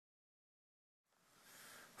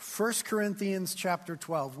1 Corinthians chapter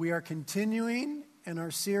 12. We are continuing in our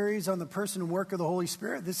series on the person and work of the Holy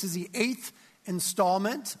Spirit. This is the 8th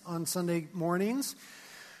installment on Sunday mornings.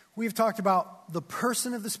 We've talked about the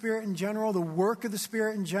person of the Spirit in general, the work of the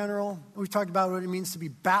Spirit in general. We've talked about what it means to be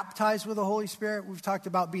baptized with the Holy Spirit. We've talked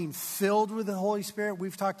about being filled with the Holy Spirit.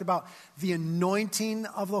 We've talked about the anointing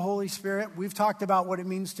of the Holy Spirit. We've talked about what it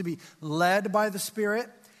means to be led by the Spirit.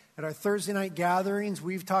 At our Thursday night gatherings,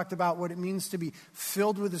 we've talked about what it means to be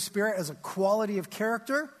filled with the Spirit as a quality of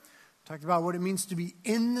character. We've talked about what it means to be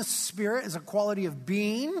in the Spirit as a quality of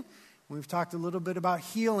being. We've talked a little bit about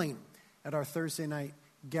healing at our Thursday night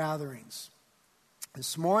gatherings.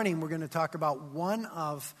 This morning, we're going to talk about one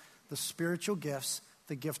of the spiritual gifts,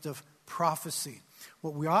 the gift of prophecy.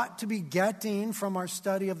 What we ought to be getting from our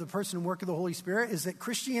study of the person and work of the Holy Spirit is that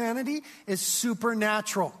Christianity is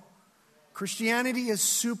supernatural. Christianity is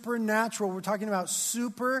supernatural. We're talking about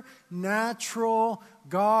supernatural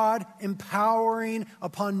God empowering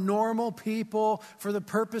upon normal people for the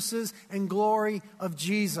purposes and glory of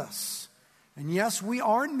Jesus. And yes, we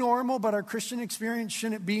are normal, but our Christian experience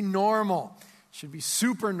shouldn't be normal. It should be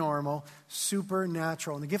super normal,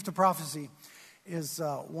 supernatural. And the gift of prophecy is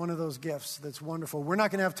one of those gifts that's wonderful. We're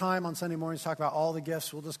not going to have time on Sunday mornings to talk about all the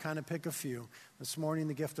gifts. We'll just kind of pick a few. This morning,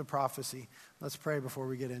 the gift of prophecy. Let's pray before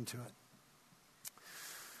we get into it.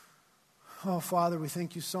 Oh, Father, we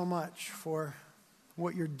thank you so much for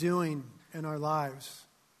what you're doing in our lives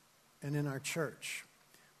and in our church.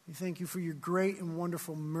 We thank you for your great and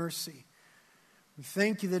wonderful mercy. We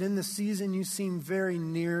thank you that in this season you seem very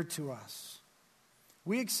near to us.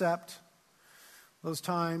 We accept those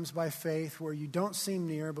times by faith where you don't seem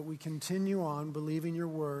near, but we continue on believing your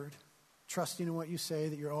word, trusting in what you say,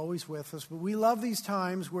 that you're always with us. But we love these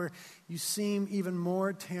times where you seem even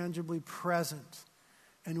more tangibly present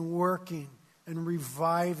and working and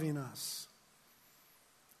reviving us.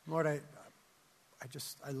 Lord, I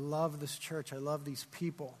love this church. I love these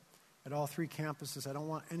people at all three campuses. I don't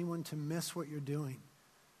want anyone to miss what you're doing.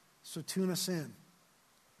 So tune us in.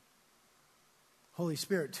 Holy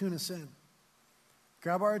Spirit, tune us in.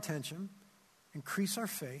 Grab our attention. Increase our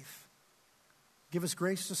faith. Give us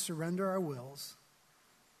grace to surrender our wills.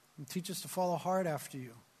 And teach us to follow hard after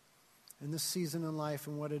you in this season in life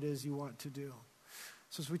and what it is you want to do.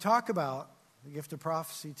 So as we talk about the gift of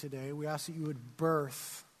prophecy today, we ask that you would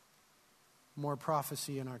birth more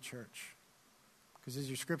prophecy in our church. Because as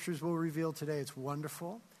your scriptures will reveal today, it's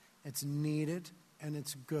wonderful, it's needed, and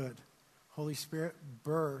it's good. Holy Spirit,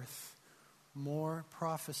 birth more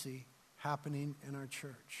prophecy happening in our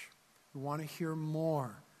church. We want to hear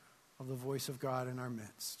more of the voice of God in our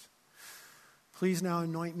midst. Please now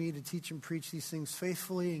anoint me to teach and preach these things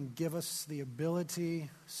faithfully and give us the ability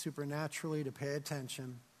supernaturally to pay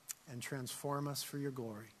attention and transform us for your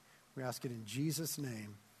glory. We ask it in Jesus'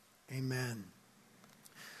 name. Amen.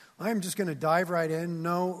 I'm just going to dive right in.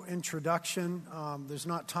 No introduction. There's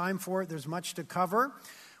not time for it. There's much to cover.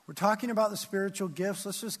 We're talking about the spiritual gifts.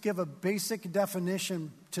 Let's just give a basic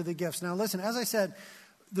definition to the gifts. Now listen, as I said,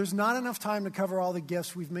 there's not enough time to cover all the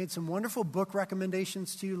gifts. We've made some wonderful book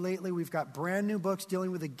recommendations to you lately. We've got brand new books dealing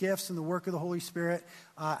with the gifts and the work of the Holy Spirit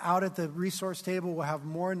out at the resource table. We'll have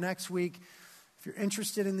more next week. If you're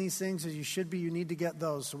interested in these things, as you should be, you need to get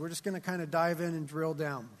those. So we're just going to kind of dive in and drill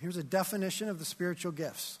down. Here's a definition of the spiritual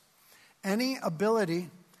gifts. Any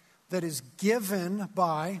ability that is given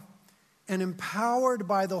by and empowered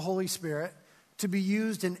by the Holy Spirit to be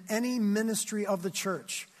used in any ministry of the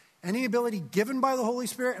church. Any ability given by the Holy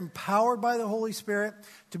Spirit, empowered by the Holy Spirit,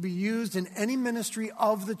 to be used in any ministry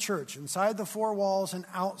of the church, inside the four walls and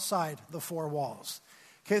outside the four walls.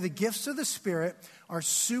 Okay, the gifts of the Spirit are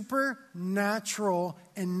supernatural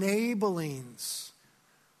enablings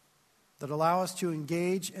that allow us to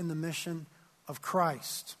engage in the mission of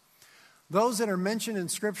Christ. Those that are mentioned in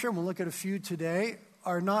Scripture, and we'll look at a few today,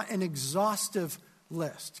 are not an exhaustive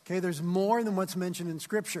list. Okay, there's more than what's mentioned in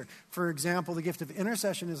Scripture. For example, the gift of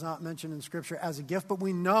intercession is not mentioned in Scripture as a gift, but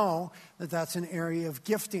we know that that's an area of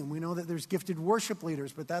gifting. We know that there's gifted worship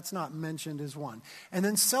leaders, but that's not mentioned as one. And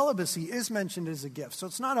then celibacy is mentioned as a gift. So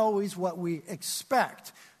it's not always what we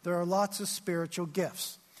expect. There are lots of spiritual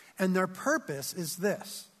gifts. And their purpose is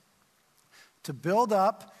this: to build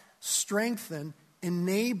up, strengthen,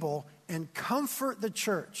 enable, and comfort the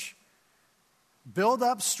church. Build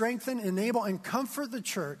up, strengthen, enable, and comfort the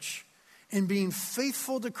church in being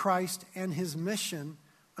faithful to Christ and his mission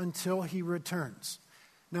until he returns.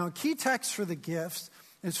 Now, a key text for the gifts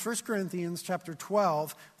is 1 Corinthians chapter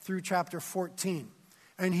 12 through chapter 14.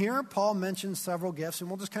 And here Paul mentions several gifts, and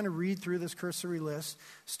we'll just kind of read through this cursory list,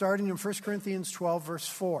 starting in 1 Corinthians 12, verse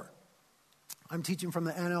 4. I'm teaching from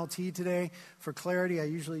the NLT today. For clarity, I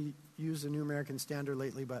usually use the New American Standard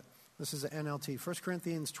lately, but this is the NLT. 1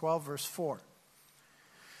 Corinthians 12, verse 4. It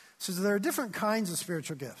says there are different kinds of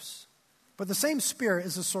spiritual gifts, but the same Spirit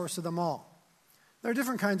is the source of them all. There are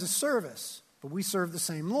different kinds of service, but we serve the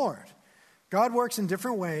same Lord. God works in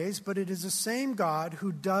different ways, but it is the same God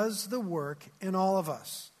who does the work in all of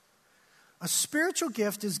us. A spiritual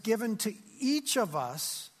gift is given to each of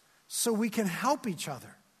us so we can help each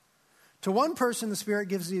other. To one person, the Spirit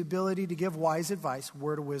gives the ability to give wise advice,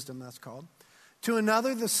 word of wisdom, that's called. To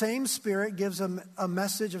another, the same Spirit gives a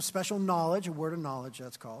message of special knowledge, a word of knowledge,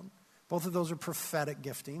 that's called. Both of those are prophetic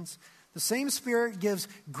giftings. The same Spirit gives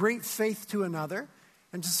great faith to another.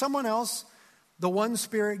 And to someone else, the one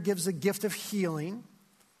Spirit gives a gift of healing.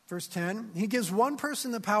 Verse 10, he gives one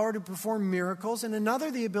person the power to perform miracles and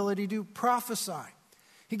another the ability to prophesy.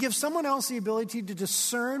 He gives someone else the ability to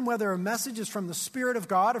discern whether a message is from the Spirit of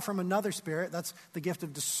God or from another spirit. That's the gift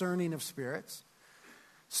of discerning of spirits.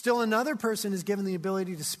 Still another person is given the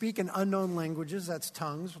ability to speak in unknown languages. That's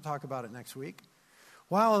tongues. We'll talk about it next week.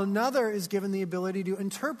 While another is given the ability to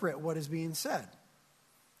interpret what is being said.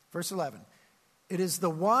 Verse 11. It is the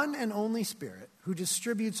one and only Spirit who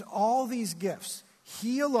distributes all these gifts.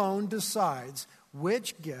 He alone decides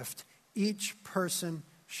which gift each person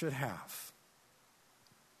should have.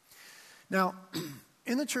 Now,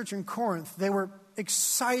 in the church in Corinth, they were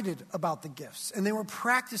excited about the gifts, and they were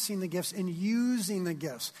practicing the gifts and using the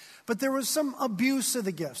gifts. But there was some abuse of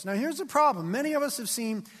the gifts. Now, here's the problem. Many of us have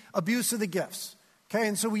seen abuse of the gifts. Okay,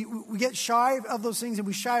 and so we get shy of those things and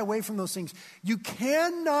we shy away from those things. You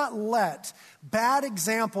cannot let bad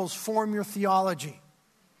examples form your theology.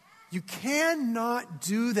 You cannot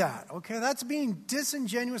do that, okay? That's being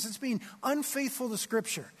disingenuous. It's being unfaithful to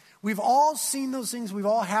Scripture. We've all seen those things. We've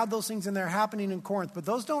all had those things, and they're happening in Corinth. But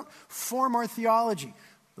those don't form our theology.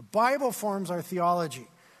 The Bible forms our theology.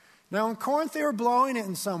 Now, in Corinth, they were blowing it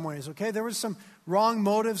in some ways, okay? There was some wrong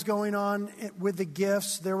motives going on with the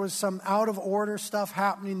gifts. There was some out-of-order stuff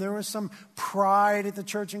happening. There was some pride at the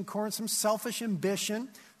church in Corinth, some selfish ambition,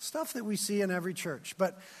 stuff that we see in every church.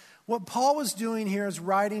 But what Paul was doing here is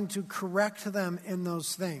writing to correct them in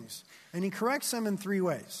those things. And he corrects them in three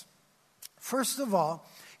ways. First of all,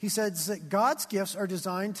 he says that God's gifts are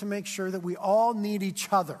designed to make sure that we all need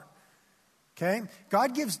each other. Okay?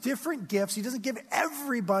 God gives different gifts. He doesn't give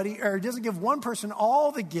everybody, or he doesn't give one person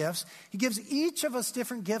all the gifts. He gives each of us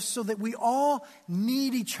different gifts so that we all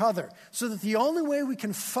need each other. So that the only way we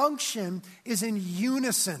can function is in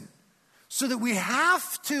unison. So that we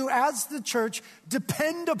have to, as the church,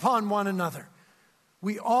 depend upon one another.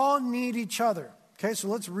 We all need each other. Okay, so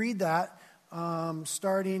let's read that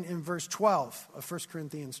starting in verse 12 of 1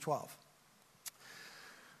 Corinthians 12.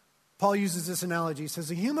 Paul uses this analogy. He says,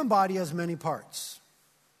 the human body has many parts,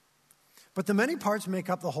 but the many parts make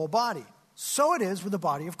up the whole body. So it is with the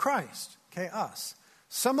body of Christ, okay, us.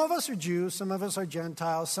 Some of us are Jews, some of us are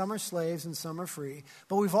Gentiles, some are slaves, and some are free.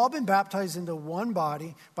 But we've all been baptized into one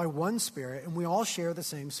body by one Spirit, and we all share the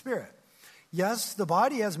same Spirit. Yes, the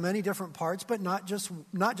body has many different parts, but not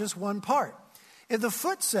just one part. If the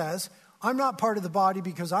foot says, I'm not part of the body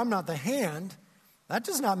because I'm not the hand, that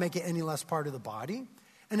does not make it any less part of the body.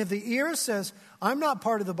 And if the ear says, I'm not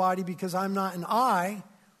part of the body because I'm not an eye,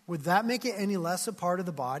 would that make it any less a part of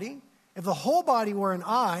the body? If the whole body were an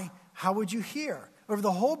eye, how would you hear? Or if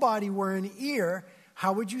the whole body were an ear,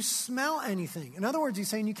 how would you smell anything? In other words, he's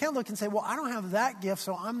saying you can't look and say, well, I don't have that gift,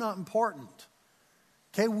 so I'm not important.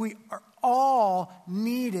 Okay, we are all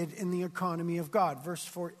needed in the economy of God. Verse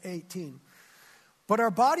 18. But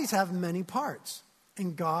our bodies have many parts,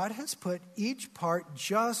 and God has put each part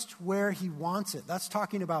just where he wants it. That's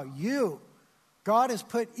talking about you. God has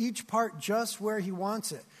put each part just where he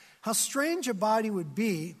wants it. How strange a body would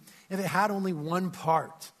be if it had only one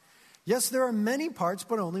part. Yes, there are many parts,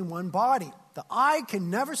 but only one body. The eye can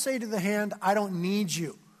never say to the hand, I don't need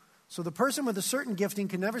you. So the person with a certain gifting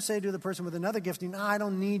can never say to the person with another gifting, I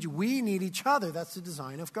don't need you. We need each other. That's the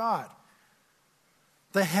design of God.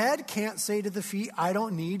 The head can't say to the feet, I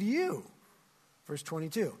don't need you. Verse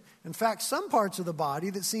 22. In fact, some parts of the body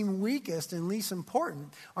that seem weakest and least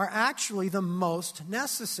important are actually the most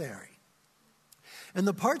necessary. And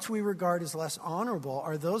the parts we regard as less honorable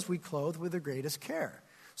are those we clothe with the greatest care.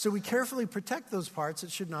 So we carefully protect those parts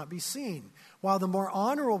that should not be seen, while the more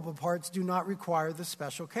honorable parts do not require the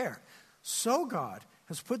special care. So God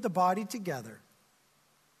has put the body together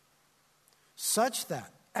such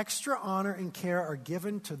that extra honor and care are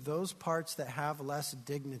given to those parts that have less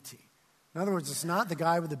dignity. In other words, it's not the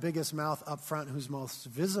guy with the biggest mouth up front who's most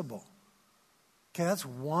visible. Okay, that's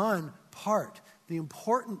one part. The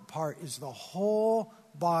important part is the whole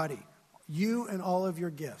body. you and all of your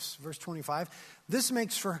gifts. Verse 25, this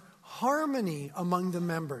makes for harmony among the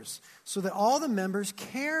members, so that all the members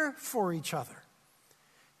care for each other.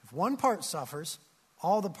 If one part suffers,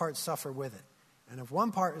 all the parts suffer with it. And if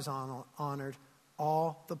one part is honored,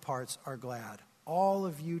 all the parts are glad. All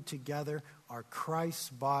of you together are Christ's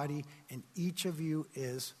body, and each of you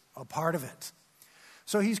is a part of it.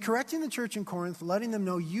 So he's correcting the church in Corinth, letting them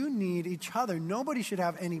know you need each other. Nobody should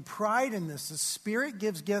have any pride in this. The Spirit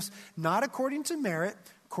gives gifts not according to merit,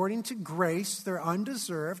 according to grace. They're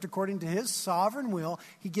undeserved. According to his sovereign will,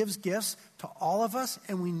 he gives gifts to all of us,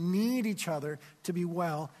 and we need each other to be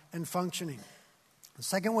well and functioning. The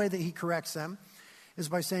second way that he corrects them is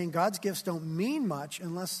by saying God's gifts don't mean much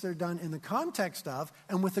unless they're done in the context of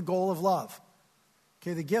and with the goal of love.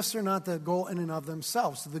 Okay, the gifts are not the goal in and of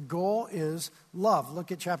themselves. So the goal is love.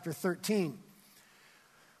 Look at chapter 13.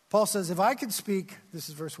 Paul says, if I could speak, this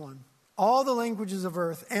is verse 1, all the languages of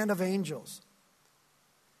earth and of angels,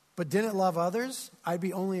 but didn't love others, I'd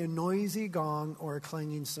be only a noisy gong or a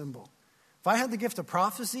clanging cymbal. If I had the gift of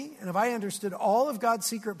prophecy, and if I understood all of God's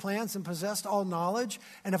secret plans and possessed all knowledge,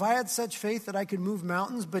 and if I had such faith that I could move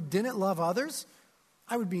mountains but didn't love others,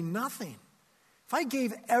 I would be nothing. If I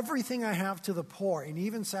gave everything I have to the poor and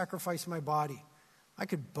even sacrificed my body, I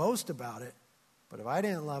could boast about it. But if I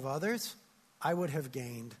didn't love others, I would have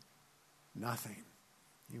gained nothing.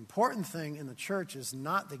 The important thing in the church is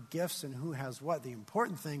not the gifts and who has what. The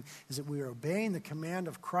important thing is that we are obeying the command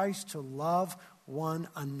of Christ to love one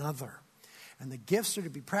another. And the gifts are to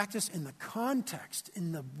be practiced in the context,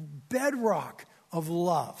 in the bedrock of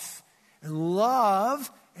love. And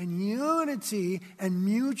love and unity and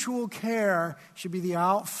mutual care should be the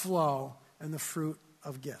outflow and the fruit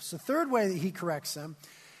of gifts. The third way that he corrects them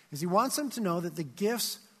is he wants them to know that the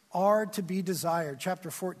gifts are to be desired.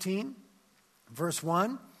 Chapter 14, verse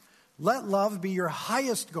 1, let love be your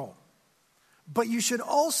highest goal. But you should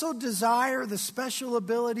also desire the special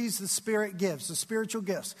abilities the Spirit gives, the spiritual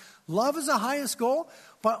gifts. Love is the highest goal,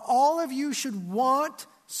 but all of you should want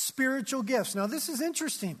spiritual gifts. Now, this is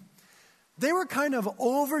interesting. They were kind of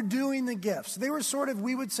overdoing the gifts. They were sort of,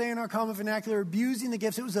 we would say in our common vernacular, abusing the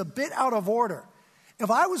gifts. It was a bit out of order. If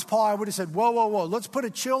I was Paul, I would have said, whoa, let's put a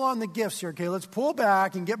chill on the gifts here, okay? Let's pull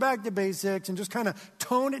back and get back to basics and just kind of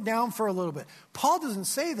tone it down for a little bit. Paul doesn't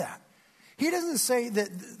say that. He doesn't say that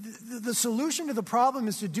the solution to the problem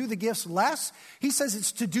is to do the gifts less. He says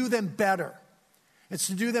it's to do them better. It's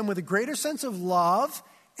to do them with a greater sense of love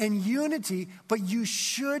and unity, but you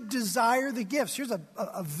should desire the gifts. Here's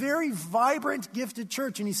a very vibrant, gifted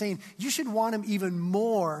church, and he's saying you should want them even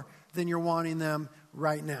more than you're wanting them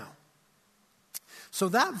right now. So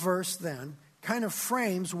that verse then kind of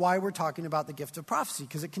frames why we're talking about the gift of prophecy,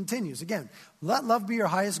 because it continues. Again, let love be your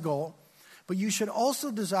highest goal, but you should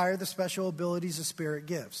also desire the special abilities the Spirit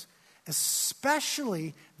gives,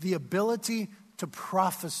 especially the ability to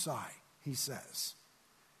prophesy, he says.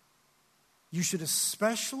 You should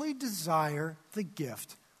especially desire the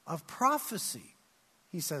gift of prophecy,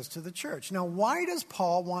 he says to the church. Now, why does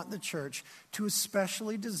Paul want the church to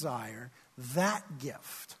especially desire that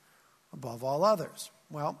gift above all others?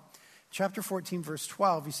 Well, chapter 14, verse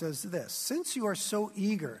 12, he says this, since you are so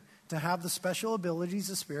eager to have the special abilities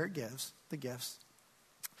the Spirit gives, the gifts,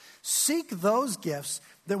 seek those gifts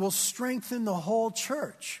that will strengthen the whole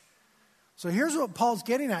church. So here's what Paul's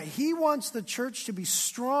getting at. He wants the church to be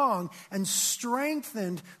strong and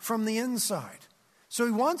strengthened from the inside. So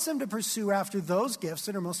he wants them to pursue after those gifts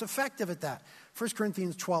that are most effective at that. 1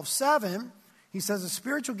 Corinthians 12:7, he says a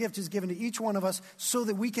spiritual gift is given to each one of us so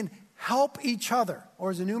that we can help each other. Or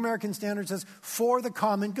as the New American Standard says, for the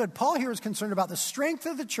common good. Paul here is concerned about the strength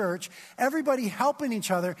of the church, everybody helping each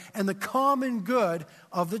other, and the common good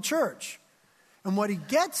of the church. And what he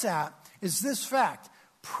gets at is this fact.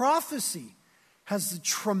 Prophecy has the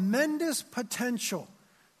tremendous potential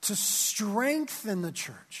to strengthen the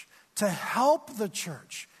church, to help the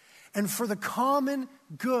church, and for the common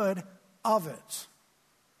good of it.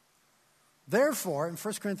 Therefore, in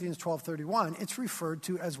 1 Corinthians 12:31, it's referred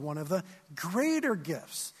to as one of the greater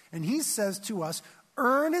gifts. And he says to us,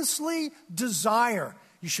 earnestly desire.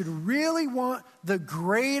 You should really want the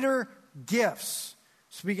greater gifts.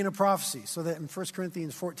 Speaking of prophecy, so that in 1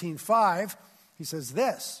 Corinthians 14:5, he says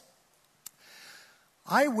this,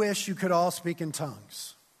 I wish you could all speak in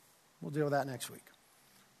tongues. We'll deal with that next week.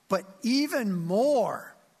 But even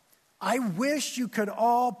more, I wish you could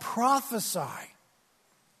all prophesy.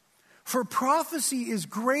 For prophecy is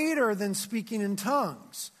greater than speaking in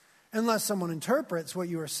tongues, unless someone interprets what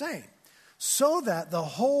you are saying, so that the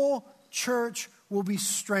whole church will be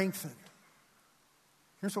strengthened.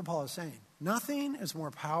 Here's what Paul is saying. Nothing is more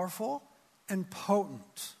powerful and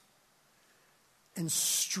potent in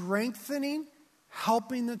strengthening,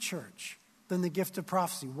 helping the church than the gift of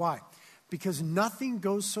prophecy. Why? Because nothing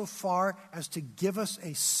goes so far as to give us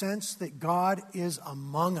a sense that God is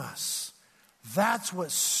among us. That's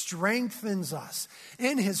what strengthens us.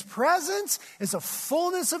 In his presence is a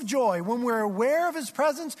fullness of joy. When we're aware of his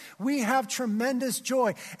presence, we have tremendous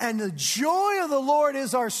joy. And the joy of the Lord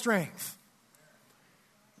is our strength.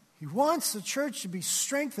 He wants the church to be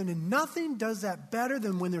strengthened, and nothing does that better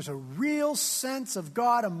than when there's a real sense of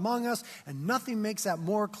God among us, and nothing makes that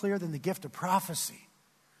more clear than the gift of prophecy.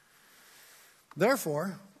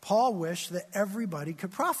 Therefore, Paul wished that everybody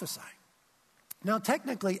could prophesy. Now,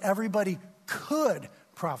 technically, everybody could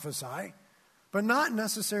prophesy, but not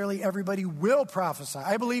necessarily everybody will prophesy.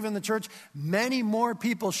 I believe in the church, many more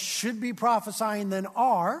people should be prophesying than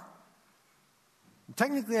are.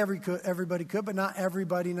 Technically, everybody could, but not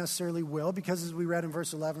everybody necessarily will, because as we read in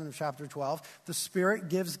verse 11 of chapter 12, the Spirit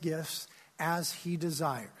gives gifts as he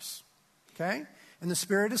desires. Okay? And the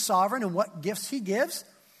Spirit is sovereign in what gifts he gives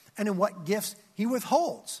and in what gifts he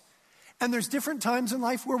withholds. And there's different times in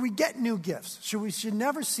life where we get new gifts. We should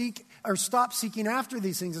never seek or stop seeking after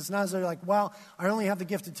these things. It's not as though like, well, I only have the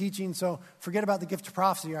gift of teaching, so forget about the gift of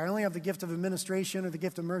prophecy. I only have the gift of administration or the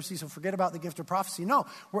gift of mercy, so forget about the gift of prophecy. No,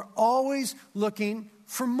 we're always looking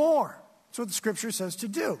for more. That's what the scripture says to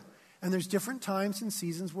do. And there's different times and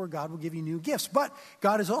seasons where God will give you new gifts. But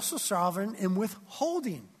God is also sovereign in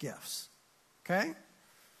withholding gifts. Okay?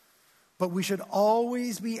 But we should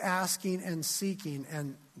always be asking and seeking,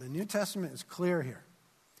 and the New Testament is clear here.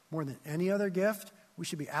 More than any other gift, we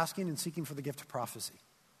should be asking and seeking for the gift of prophecy.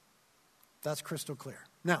 That's crystal clear.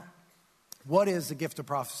 Now, what is the gift of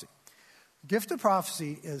prophecy? The gift of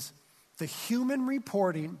prophecy is the human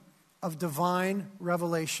reporting of divine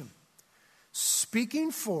revelation,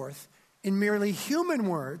 speaking forth in merely human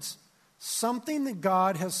words something that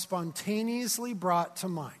God has spontaneously brought to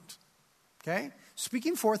mind. Okay?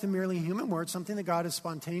 Speaking forth in merely human words, something that God has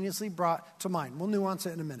spontaneously brought to mind. We'll nuance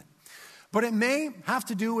it in a minute. But it may have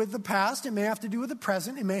to do with the past. It may have to do with the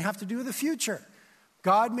present. It may have to do with the future.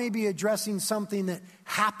 God may be addressing something that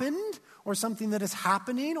happened or something that is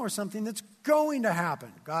happening or something that's going to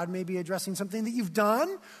happen. God may be addressing something that you've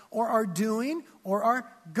done or are doing or are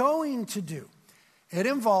going to do. It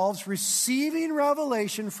involves receiving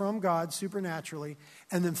revelation from God supernaturally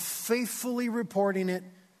and then faithfully reporting it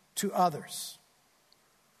to others.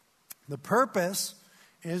 The purpose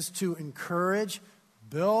is to encourage,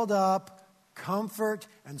 build up, comfort,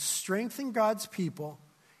 and strengthen God's people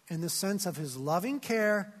in the sense of his loving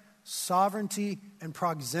care, sovereignty, and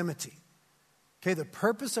proximity. Okay, the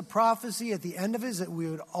purpose of prophecy at the end of it is that we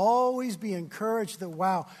would always be encouraged that,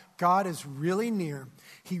 wow, God is really near,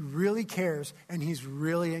 he really cares, and he's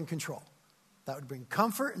really in control. That would bring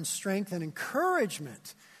comfort and strength and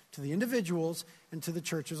encouragement to the individuals and to the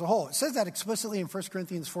church as a whole. It says that explicitly in 1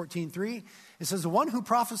 Corinthians 14:3. It says, the one who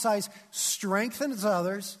prophesies strengthens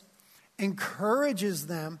others, encourages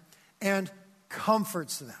them, and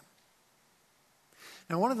comforts them.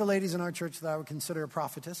 Now, one of the ladies in our church that I would consider a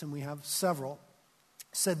prophetess, and we have several,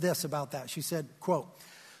 said this about that. She said, quote,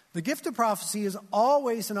 the gift of prophecy is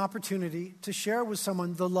always an opportunity to share with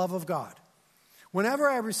someone the love of God. Whenever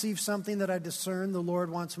I receive something that I discern the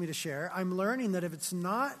Lord wants me to share, I'm learning that if it's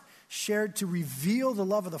not shared to reveal the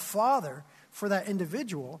love of the Father for that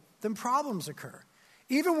individual, then problems occur.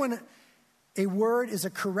 Even when a word is a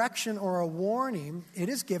correction or a warning, it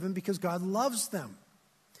is given because God loves them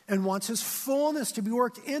and wants his fullness to be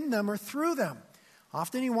worked in them or through them.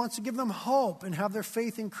 Often he wants to give them hope and have their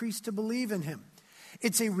faith increase to believe in him.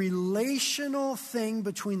 It's a relational thing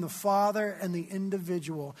between the Father and the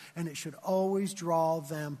individual, and it should always draw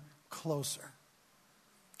them closer.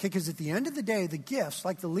 Okay, because at the end of the day, the gifts,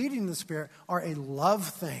 like the leading of the Spirit, are a love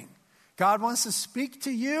thing. God wants to speak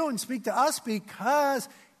to you and speak to us because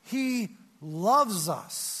he loves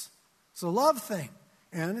us. It's a love thing,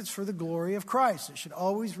 and it's for the glory of Christ. It should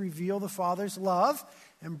always reveal the Father's love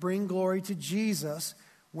and bring glory to Jesus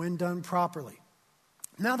when done properly.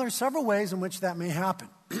 Now, there are several ways in which that may happen.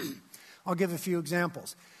 I'll give a few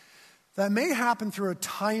examples. That may happen through a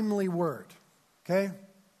timely word, okay?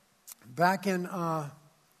 Back in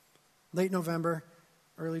late November,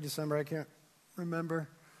 early December, I can't remember,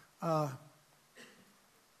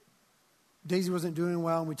 Daisy wasn't doing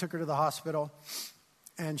well, and we took her to the hospital,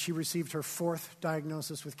 and she received her 4th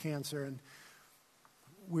diagnosis with cancer, and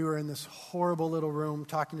we were in this horrible little room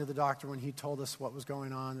talking to the doctor when he told us what was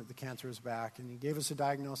going on, that the cancer was back. And he gave us a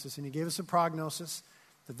diagnosis and he gave us a prognosis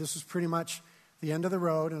that this was pretty much the end of the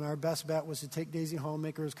road. And our best bet was to take Daisy home,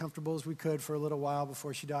 make her as comfortable as we could for a little while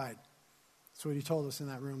before she died. That's what he told us in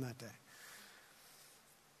that room that day.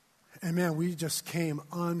 And man, we just came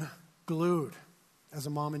unglued, as a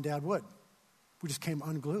mom and dad would. We just came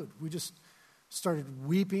unglued. We just started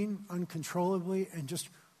weeping uncontrollably and just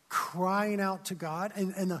crying out to God.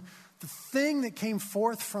 And the thing that came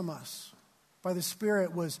forth from us by the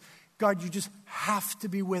Spirit was, God, you just have to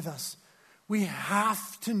be with us. We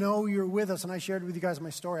have to know you're with us. And I shared with you guys my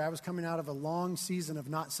story. I was coming out of a long season of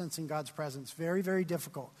not sensing God's presence. Very, very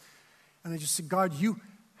difficult. And I just said, God, you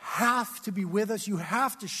have to be with us. You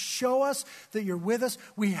have to show us that you're with us.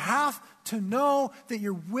 We have to know that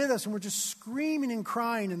you're with us. And we're just screaming and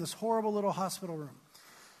crying in this horrible little hospital room.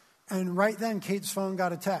 And right then, Kate's phone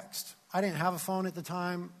got a text. I didn't have a phone at the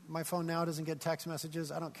time. My phone now doesn't get text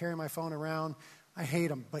messages. I don't carry my phone around. I hate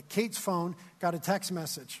them. But Kate's phone got a text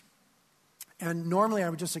message. And normally I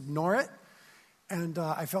would just ignore it. And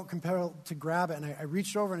I felt compelled to grab it. And I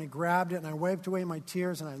reached over and I grabbed it and I wiped away my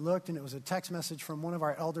tears and I looked and it was a text message from one of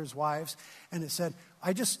our elders' wives. And it said,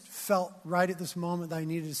 I just felt right at this moment that I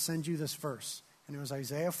needed to send you this verse. And it was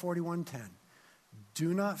Isaiah 41:10.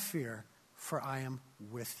 Do not fear, for I am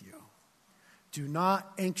with you. Do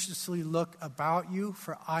not anxiously look about you,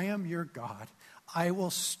 for I am your God. I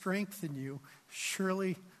will strengthen you.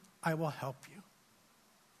 Surely I will help you.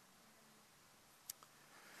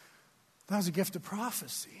 That was a gift of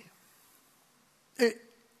prophecy. It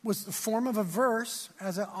was the form of a verse,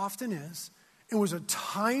 as it often is. It was a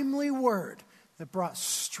timely word that brought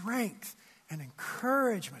strength and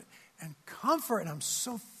encouragement and comfort. And I'm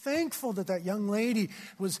so thankful that that young lady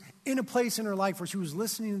was in a place in her life where she was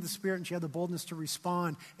listening to the Spirit and she had the boldness to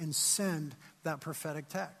respond and send that prophetic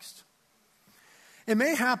text. It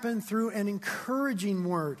may happen through an encouraging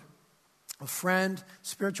word. A friend,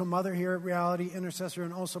 spiritual mother here at Reality, intercessor,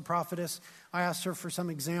 and also prophetess. I asked her for some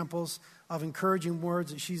examples of encouraging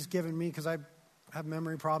words that she's given me because I have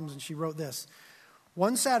memory problems, and she wrote this.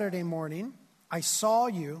 One Saturday morning, I saw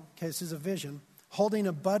you, okay, this is a vision, holding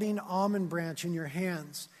a budding almond branch in your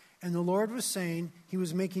hands, and the Lord was saying he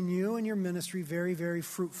was making you and your ministry very, very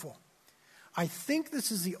fruitful. I think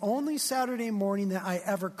this is the only Saturday morning that I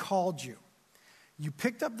ever called you. You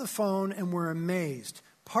picked up the phone and were amazed.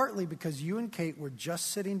 Partly because you and Kate were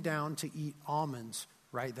just sitting down to eat almonds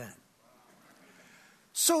right then.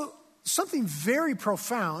 So something very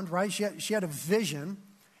profound, right? She had a vision.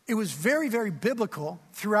 It was very, very biblical.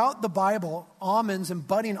 Throughout the Bible, almonds and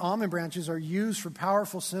budding almond branches are used for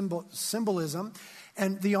powerful symbolism.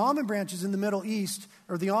 And the almond branches in the Middle East,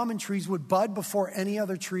 or the almond trees, would bud before any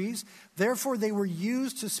other trees. Therefore, they were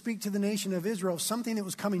used to speak to the nation of Israel of something that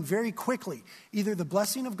was coming very quickly, either the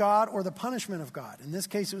blessing of God or the punishment of God. In this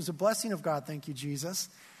case, it was a blessing of God. Thank you, Jesus.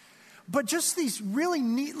 But just these really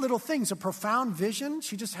neat little things, a profound vision.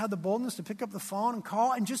 She just had the boldness to pick up the phone and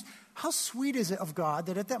call. And just how sweet is it of God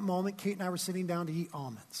that at that moment, Kate and I were sitting down to eat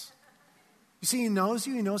almonds. You see, he knows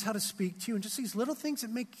you. He knows how to speak to you. And just these little things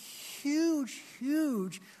that make huge,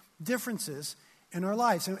 huge differences in our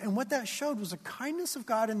lives. And what that showed was the kindness of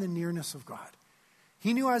God and the nearness of God.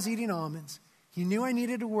 He knew I was eating almonds. He knew I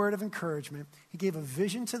needed a word of encouragement. He gave a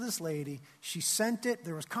vision to this lady. She sent it.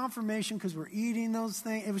 There was confirmation because we're eating those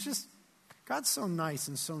things. It was just, God's so nice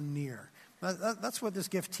and so near. That's what this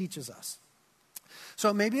gift teaches us. So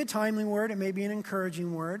it may be a timely word. It may be an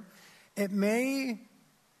encouraging word. It may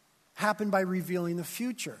happen by revealing the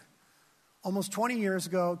future. Almost 20 years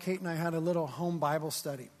ago, Kate and I had a little home Bible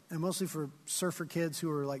study, and mostly for surfer kids who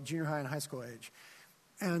were like junior high and high school age.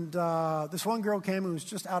 And this one girl came who was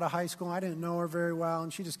just out of high school. I didn't know her very well,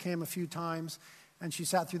 and she just came a few times, and she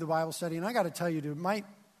sat through the Bible study. And I got to tell you, dude, my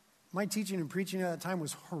teaching and preaching at that time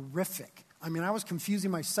was horrific. I mean, I was confusing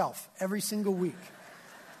myself every single week.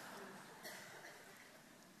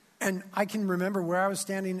 And I can remember where I was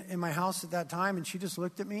standing in my house at that time, and she just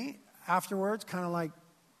looked at me afterwards, kind of like,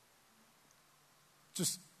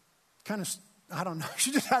 just kind of, I don't know.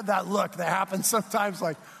 She just had that look that happens sometimes,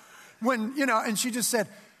 like when, and she just said,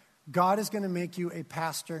 God is going to make you a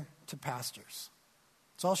pastor to pastors.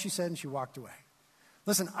 That's all she said, and she walked away.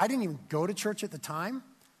 Listen, I didn't even go to church at the time.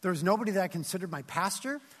 There was nobody that I considered my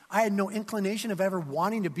pastor. I had no inclination of ever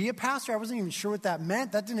wanting to be a pastor. I wasn't even sure what that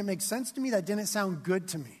meant. That didn't make sense to me. That didn't sound good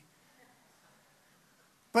to me.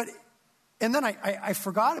 And then I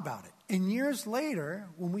forgot about it. And years later,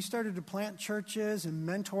 when we started to plant churches and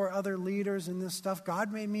mentor other leaders and this stuff,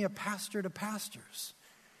 God made me a pastor to pastors.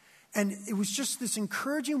 And it was just this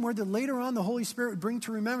encouraging word that later on the Holy Spirit would bring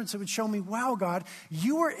to remembrance. It would show me, wow, God,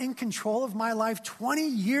 you were in control of my life 20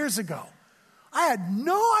 years ago. I had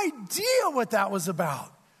no idea what that was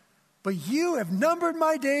about. But you have numbered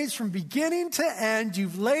my days from beginning to end.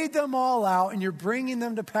 You've laid them all out, and you're bringing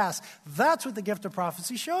them to pass. That's what the gift of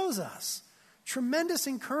prophecy shows us. Tremendous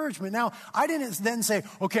encouragement. Now, I didn't then say,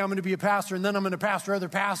 okay, I'm going to be a pastor, and then I'm going to pastor other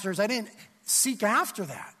pastors. I didn't seek after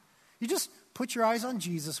that. You just put your eyes on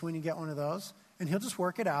Jesus when you get one of those, and he'll just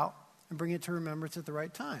work it out and bring it to remembrance at the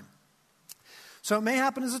right time. So it may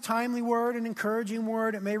happen as a timely word, an encouraging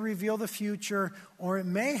word. It may reveal the future, or it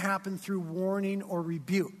may happen through warning or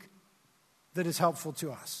rebuke that is helpful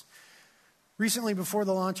to us. Recently, before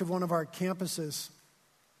the launch of one of our campuses,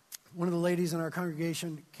 one of the ladies in our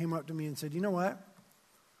congregation came up to me and said, you know what?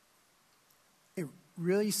 It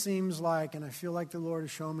really seems like, and I feel like the Lord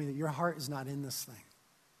has shown me that your heart is not in this thing.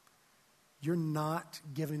 You're not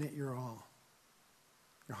giving it your all.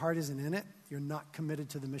 Your heart isn't in it. You're not committed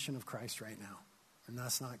to the mission of Christ right now. And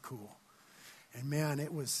that's not cool. And man,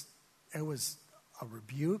 it was a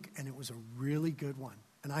rebuke, and it was a really good one.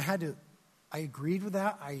 And I agreed with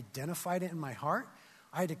that. I identified it in my heart.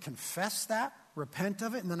 I had to confess that, repent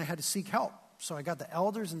of it, and then I had to seek help. So I got the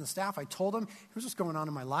elders and the staff. I told them, here's what's going on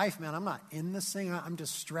in my life, man. I'm not in this thing. I'm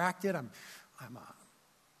distracted.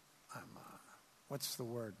 What's the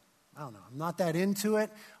word? I don't know. I'm not that into it.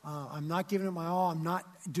 I'm not giving it my all. I'm not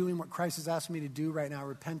doing what Christ has asked me to do right now.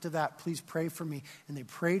 Repent of that. Please pray for me. And they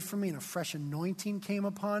prayed for me, and a fresh anointing came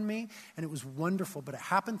upon me, and it was wonderful. But it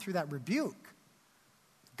happened through that rebuke.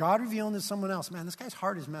 God revealing to someone else, man, this guy's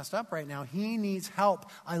heart is messed up right now. He needs help.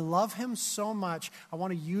 I love him so much. I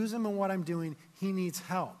want to use him in what I'm doing. He needs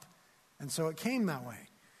help. And so it came that way.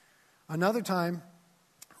 Another time,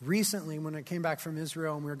 recently, when I came back from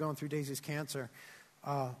Israel and we were going through Daisy's cancer,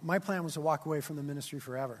 my plan was to walk away from the ministry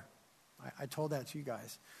forever. I told that to you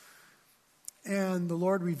guys. And the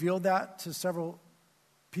Lord revealed that to several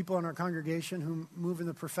people in our congregation who move in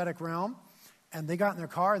the prophetic realm. And they got in their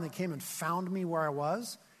car and they came and found me where I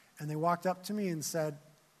was. And they walked up to me and said,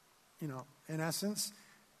 you know, in essence,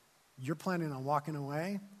 you're planning on walking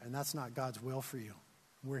away, and that's not God's will for you.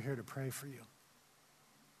 We're here to pray for you.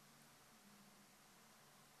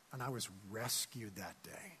 And I was rescued that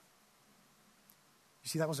day. You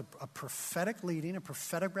see, that was a prophetic leading, a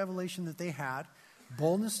prophetic revelation that they had,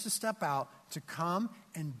 boldness to step out, to come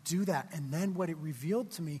and do that. And then what it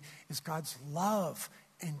revealed to me is God's love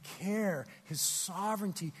and care, his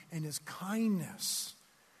sovereignty and his kindness.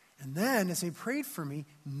 And then, as they prayed for me,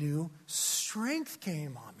 new strength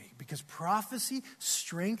came on me, because prophecy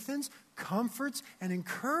strengthens, comforts, and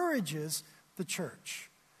encourages the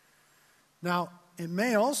church. Now, it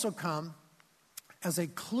may also come as a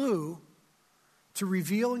clue to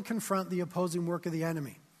reveal and confront the opposing work of the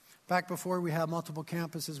enemy. Back before we had multiple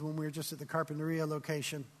campuses, when we were just at the Carpinteria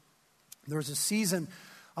location, there was a season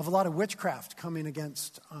of a lot of witchcraft coming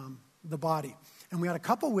against the body. And we had a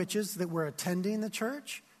couple witches that were attending the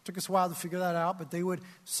church. Took us a while to figure that out, but they would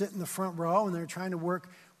sit in the front row and they were trying to work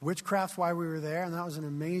witchcraft while we were there, and that was an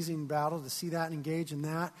amazing battle to see that and engage in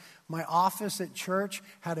that. My office at church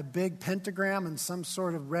had a big pentagram and some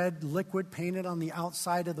sort of red liquid painted on the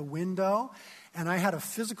outside of the window, and I had a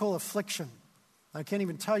physical affliction I can't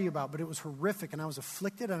even tell you about, but it was horrific, and I was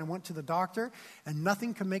afflicted, and I went to the doctor, and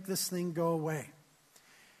nothing could make this thing go away.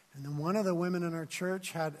 And then one of the women in our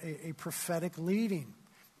church had a prophetic leading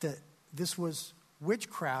that this was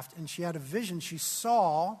witchcraft, and she had a vision. She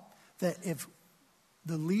saw that if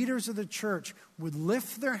the leaders of the church would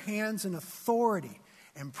lift their hands in authority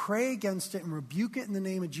and pray against it and rebuke it in the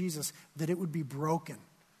name of Jesus, that it would be broken.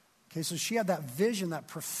 Okay, so she had that vision, that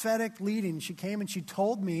prophetic leading. She came and she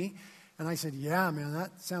told me, and I said, yeah, man,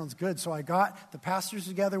 that sounds good. So I got the pastors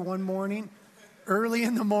together one morning, early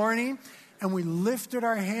in the morning, and we lifted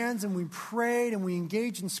our hands and we prayed and we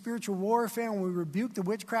engaged in spiritual warfare and we rebuked the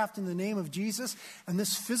witchcraft in the name of Jesus. And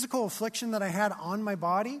this physical affliction that I had on my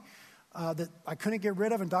body that I couldn't get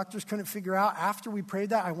rid of and doctors couldn't figure out, after we prayed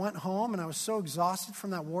that, I went home and I was so exhausted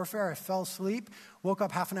from that warfare, I fell asleep, woke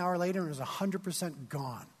up half an hour later and it was 100%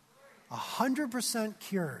 gone. 100%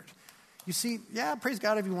 cured. You see, yeah, praise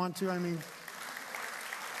God if you want to. I mean,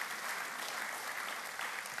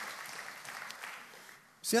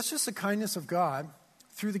 see, that's just the kindness of God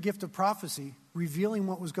through the gift of prophecy, revealing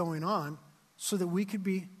what was going on so that we could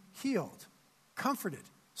be healed, comforted,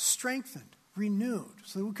 strengthened, renewed,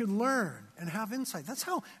 so that we could learn and have insight. That's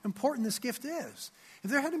how important this gift is.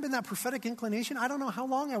 If there hadn't been that prophetic inclination, I don't know how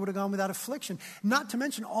long I would have gone without affliction, not to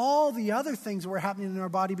mention all the other things that were happening in our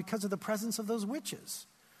body because of the presence of those witches.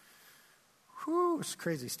 Whew, it's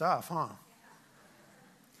crazy stuff, huh?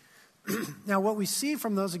 Now, what we see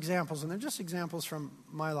from those examples, and they're just examples from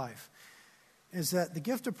my life, is that the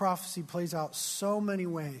gift of prophecy plays out so many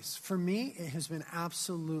ways. For me, it has been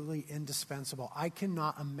absolutely indispensable. I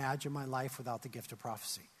cannot imagine my life without the gift of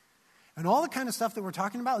prophecy. And all the kind of stuff that we're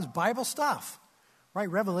talking about is Bible stuff. right?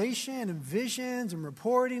 Revelation and visions and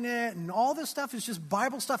reporting it and all this stuff is just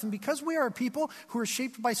Bible stuff. And because we are a people who are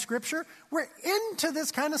shaped by Scripture, we're into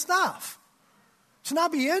this kind of stuff. To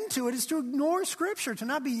not be into it is to ignore Scripture. To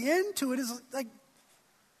not be into it is like,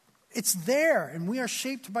 it's there, and we are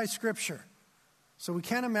shaped by Scripture. So we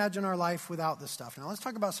can't imagine our life without this stuff. Now let's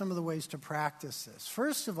talk about some of the ways to practice this.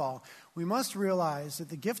 First of all, we must realize that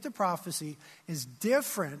the gift of prophecy is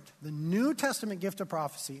different. The New Testament gift of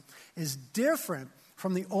prophecy is different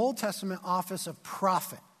from the Old Testament office of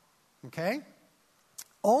prophet. Okay?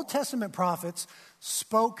 Old Testament prophets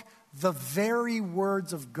spoke the very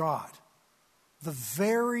words of God. The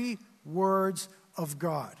very words of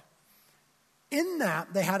God. In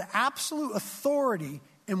that, they had absolute authority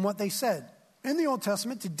in what they said. In the Old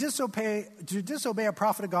Testament, to disobey a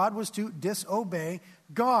prophet of God was to disobey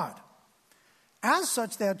God. As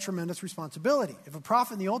such, they had tremendous responsibility. If a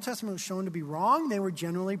prophet in the Old Testament was shown to be wrong, they were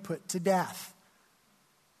generally put to death.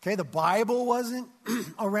 Okay, the Bible wasn't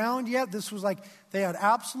around yet. This was like they had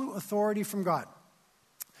absolute authority from God.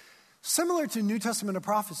 Similar to New Testament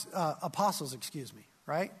apostles,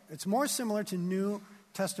 right? It's more similar to New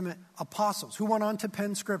Testament apostles who went on to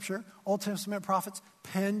pen Scripture. Old Testament prophets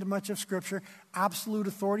penned much of Scripture. Absolute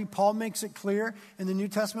authority. Paul makes it clear in the New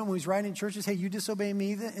Testament when he's writing churches, hey, you disobey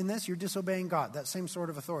me in this, you're disobeying God. That same sort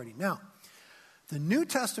of authority. Now, the New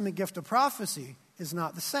Testament gift of prophecy is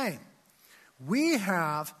not the same. We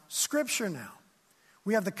have Scripture now.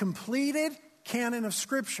 We have the completed canon of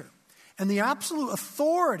Scripture. And the absolute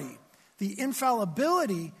authority, the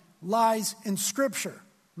infallibility, lies in Scripture,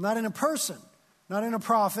 not in a person. Not in a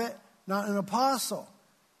prophet, not an apostle.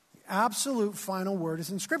 The absolute final word is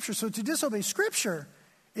in Scripture. So to disobey Scripture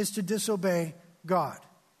is to disobey God.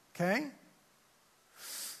 Okay?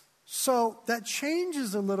 So that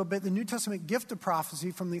changes a little bit the New Testament gift of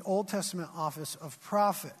prophecy from the Old Testament office of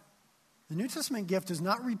prophet. The New Testament gift is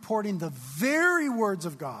not reporting the very words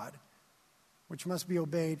of God, which must be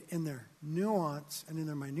obeyed in their nuance and in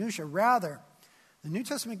their minutia. Rather, the New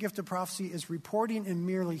Testament gift of prophecy is reporting in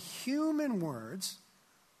merely human words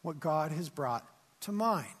what God has brought to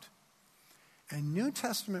mind. And New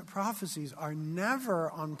Testament prophecies are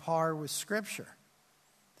never on par with Scripture.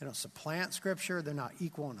 They don't supplant Scripture. They're not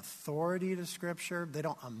equal in authority to Scripture. They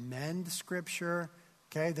don't amend Scripture.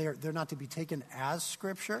 Okay, they're not to be taken as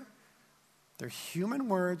Scripture. They're human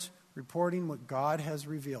words reporting what God has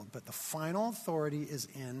revealed. But the final authority is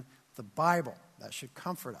in the Bible. That should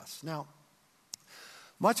comfort us. Now,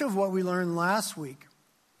 much of what we learned last week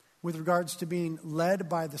with regards to being led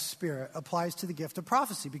by the Spirit applies to the gift of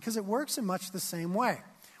prophecy because it works in much the same way.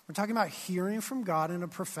 We're talking about hearing from God in a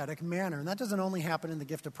prophetic manner. And that doesn't only happen in the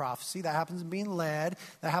gift of prophecy. That happens in being led.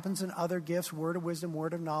 That happens in other gifts, word of wisdom,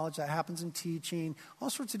 word of knowledge. That happens in teaching,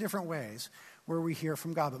 all sorts of different ways where we hear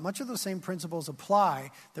from God. But much of those same principles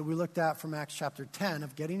apply that we looked at from Acts chapter 10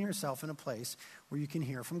 of getting yourself in a place where you can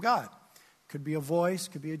hear from God. Could be a voice,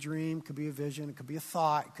 could be a dream, could be a vision, it could be a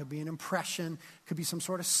thought, it could be an impression, it could be some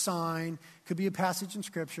sort of sign, it could be a passage in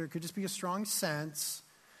Scripture, it could just be a strong sense.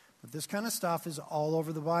 But this kind of stuff is all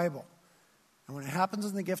over the Bible. And when it happens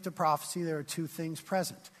in the gift of prophecy, there are two things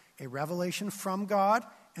present. A revelation from God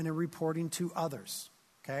and a reporting to others.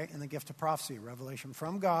 Okay? In the gift of prophecy, a revelation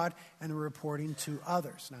from God and a reporting to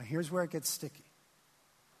others. Now here's where it gets sticky.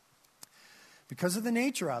 Because of the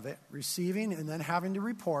nature of it, receiving and then having to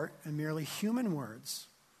report in merely human words,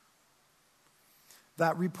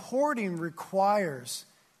 that reporting requires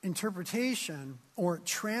interpretation or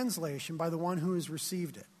translation by the one who has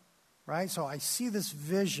received it, right? So I see this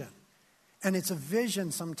vision, and it's a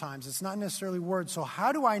vision sometimes. It's not necessarily words. So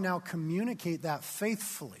how do I now communicate that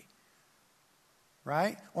faithfully,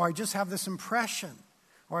 right? Or I just have this impression.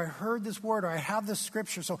 Or I heard this word, or I have this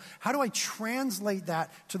scripture. So how do I translate that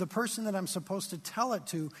to the person that I'm supposed to tell it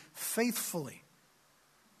to faithfully?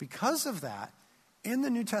 Because of that, in the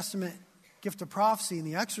New Testament gift of prophecy and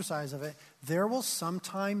the exercise of it, there will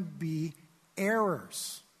sometimes be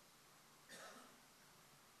errors.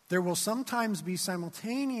 There will sometimes be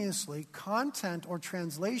simultaneously content or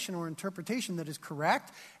translation or interpretation that is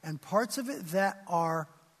correct and parts of it that are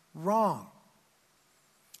wrong.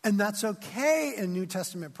 And that's okay in New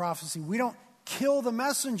Testament prophecy. We don't kill the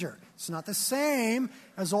messenger. It's not the same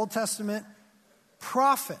as Old Testament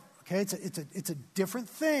prophet. Okay, it's a different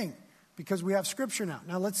thing because we have Scripture now.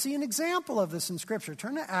 Now let's see an example of this in Scripture.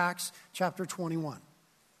 Turn to Acts chapter 21.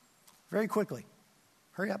 Very quickly.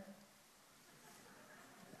 Hurry up.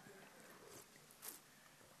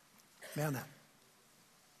 Man, that.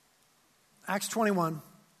 Acts 21.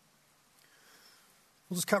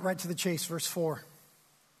 We'll just cut right to the chase, verse 4.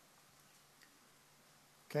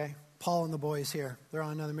 Okay? Paul and the boys here. They're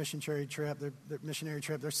on another missionary trip.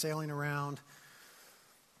 They're sailing around.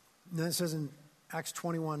 And then it says in Acts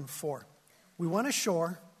 21:4, we went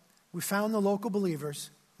ashore, we found the local believers,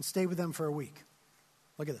 and stayed with them for a week.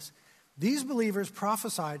 Look at this. These believers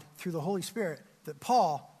prophesied through the Holy Spirit that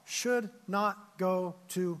Paul should not go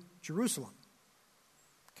to Jerusalem.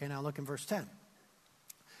 Okay, now look in verse 10.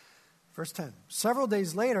 Verse 10. Several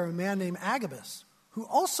days later, a man named Agabus, who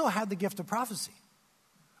also had the gift of prophecy,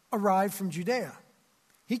 arrived from Judea.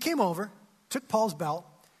 He came over, took Paul's belt,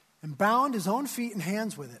 and bound his own feet and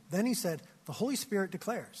hands with it. Then he said, the Holy Spirit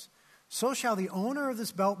declares, so shall the owner of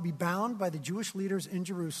this belt be bound by the Jewish leaders in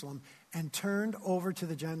Jerusalem and turned over to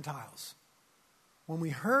the Gentiles. When we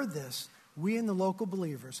heard this, we and the local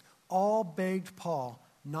believers all begged Paul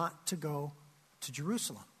not to go to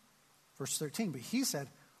Jerusalem. Verse 13, but he said,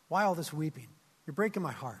 why all this weeping? You're breaking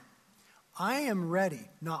my heart. I am ready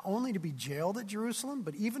not only to be jailed at Jerusalem,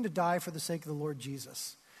 but even to die for the sake of the Lord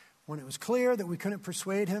Jesus. When it was clear that we couldn't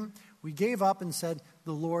persuade him, we gave up and said,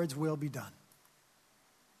 the Lord's will be done.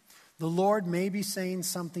 The Lord may be saying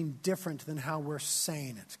something different than how we're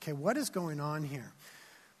saying it. Okay, what is going on here?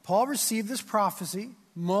 Paul received this prophecy.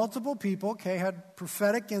 Multiple people, had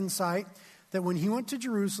prophetic insight that when he went to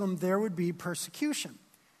Jerusalem, there would be persecution.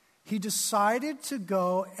 He decided to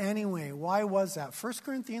go anyway. Why was that? 1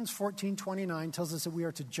 Corinthians 14:29 tells us that we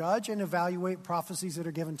are to judge and evaluate prophecies that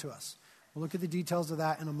are given to us. We'll look at the details of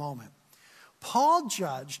that in a moment. Paul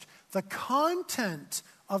judged the content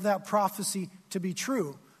of that prophecy to be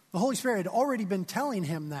true. The Holy Spirit had already been telling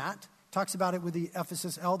him that. Talks about it with the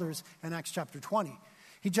Ephesus elders in Acts chapter 20.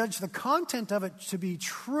 He judged the content of it to be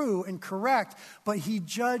true and correct, but he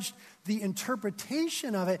judged the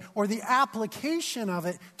interpretation of it or the application of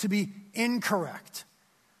it to be incorrect.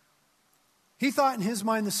 He thought in his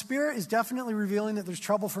mind, the Spirit is definitely revealing that there's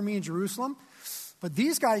trouble for me in Jerusalem, but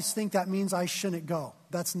these guys think that means I shouldn't go.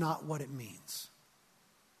 That's not what it means.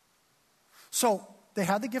 So they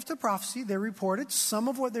had the gift of prophecy. They reported some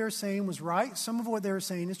of what they were saying was right. Some of what they were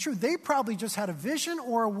saying is true. They probably just had a vision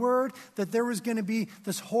or a word that there was going to be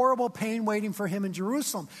this horrible pain waiting for him in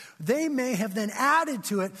Jerusalem. They may have then added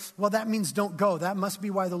to it, well, that means don't go. That must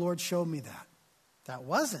be why the Lord showed me that. That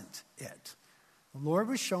wasn't it. The Lord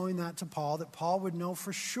was showing that to Paul, that Paul would know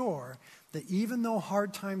for sure that even though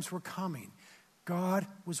hard times were coming, God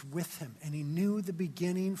was with him, and he knew the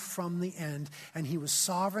beginning from the end, and he was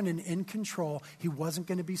sovereign and in control. He wasn't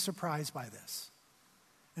going to be surprised by this.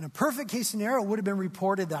 In a perfect case scenario, it would have been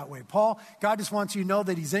reported that way. Paul, God just wants you to know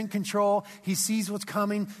that he's in control. He sees what's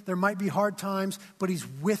coming. There might be hard times, but he's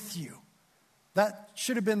with you. That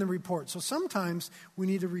should have been the report. So sometimes we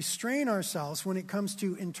need to restrain ourselves when it comes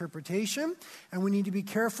to interpretation, and we need to be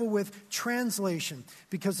careful with translation,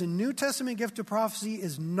 because the New Testament gift of prophecy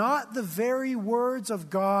is not the very words of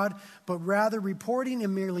God, but rather reporting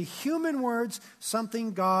in merely human words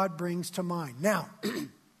something God brings to mind. Now,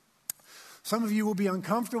 some of you will be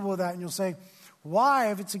uncomfortable with that, and you'll say,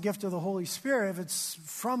 why, if it's a gift of the Holy Spirit, if it's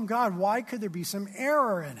from God, why could there be some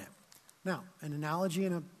error in it? Now, an analogy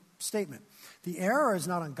and a statement. The error is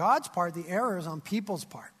not on God's part, the error is on people's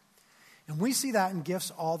part. And we see that in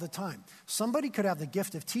gifts all the time. Somebody could have the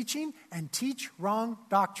gift of teaching and teach wrong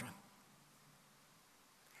doctrine.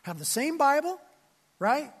 Have the same Bible,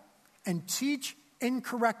 right? And teach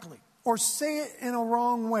incorrectly. Or say it in a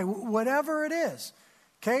wrong way. Whatever it is.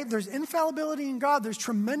 Okay? There's infallibility in God. There's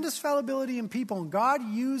tremendous fallibility in people. And God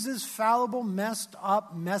uses fallible, messed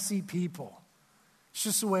up, messy people. It's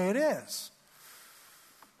just the way it is.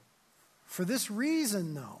 For this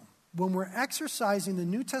reason, though, when we're exercising the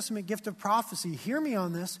New Testament gift of prophecy, hear me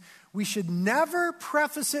on this, we should never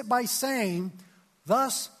preface it by saying,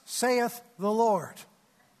 thus saith the Lord.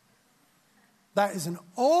 That is an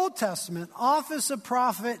Old Testament office of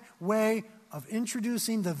prophet way of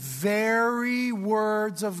introducing the very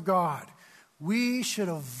words of God. We should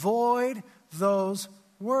avoid those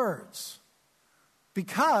words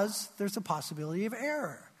because there's a possibility of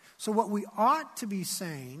error. So what we ought to be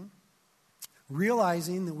saying,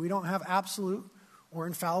 realizing that we don't have absolute or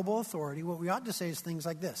infallible authority, what we ought to say is things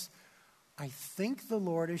like this. I think the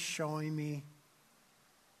Lord is showing me.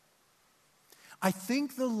 I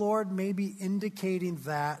think the Lord may be indicating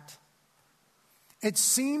that. It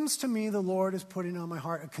seems to me the Lord is putting on my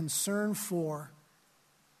heart a concern for,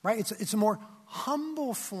 right? It's a more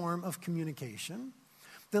humble form of communication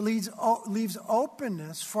that leaves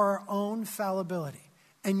openness for our own fallibility,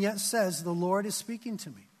 and yet says the Lord is speaking to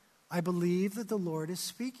me. I believe that the Lord is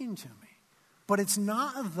speaking to me. But it's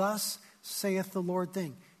not a thus saith the Lord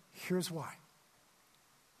thing. Here's why.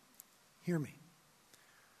 Hear me.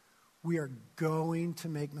 We are going to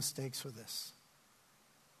make mistakes with this.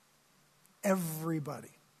 Everybody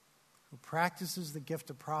who practices the gift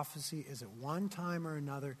of prophecy is at one time or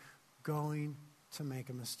another going to make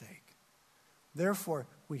a mistake. Therefore,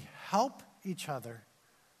 we help each other.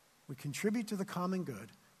 We contribute to the common good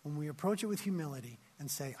when we approach it with humility and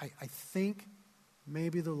say, I think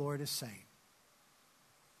maybe the Lord is saying.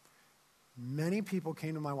 Many people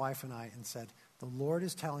came to my wife and I and said, the Lord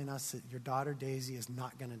is telling us that your daughter Daisy is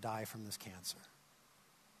not going to die from this cancer.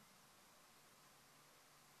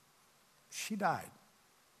 She died.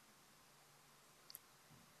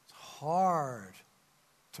 It's hard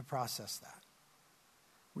to process that.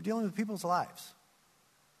 We're dealing with people's lives.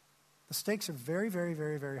 The stakes are very, very,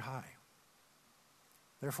 very, very high.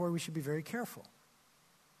 Therefore, we should be very careful,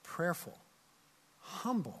 prayerful,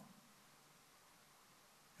 humble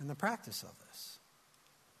in the practice of this.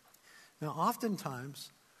 Now,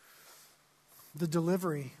 oftentimes, the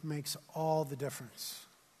delivery makes all the difference.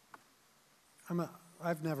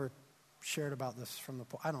 I've never shared about this from the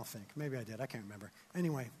I don't think. Maybe I did. I can't remember.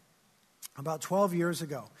 Anyway, about 12 years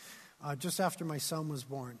ago, just after my son was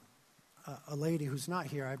born, a lady who's not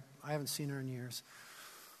here, I haven't seen her in years,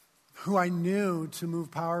 who I knew to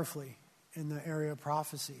move powerfully in the area of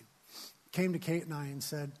prophecy, came to Kate and I and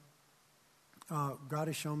said, God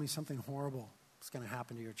has shown me something horrible is going to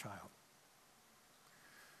happen to your child.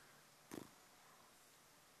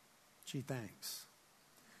 Gee, thanks.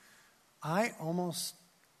 I almost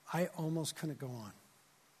couldn't go on.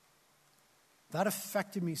 That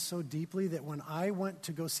affected me so deeply that when I went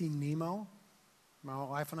to go see Nemo, my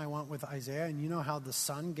wife and I went with Isaiah, and you know how the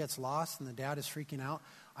son gets lost and the dad is freaking out?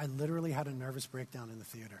 I literally had a nervous breakdown in the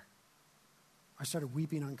theater. I started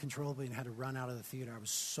weeping uncontrollably and had to run out of the theater. I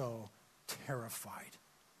was so terrified.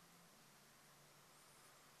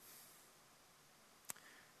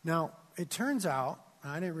 Now, it turns out,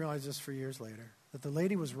 and I didn't realize this for years later, that the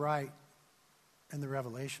lady was right in the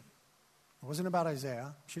revelation. It wasn't about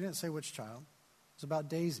Isaiah. She didn't say which child. It was about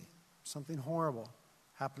Daisy. Something horrible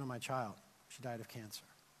happened to my child. She died of cancer.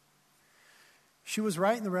 She was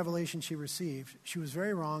right in the revelation she received. She was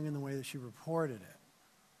very wrong in the way that she reported it.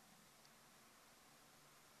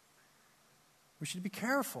 We should be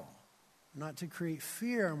careful not to create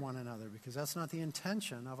fear in one another, because that's not the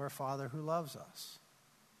intention of our Father who loves us.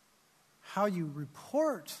 How you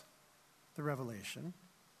report the revelation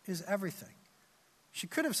is everything. She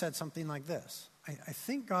could have said something like this. I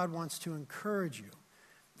think God wants to encourage you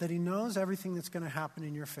that he knows everything that's going to happen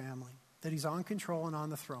in your family, that he's on control and on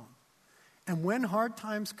the throne. And when hard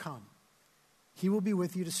times come, he will be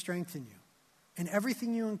with you to strengthen you. And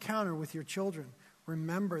everything you encounter with your children,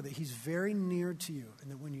 remember that he's very near to you, and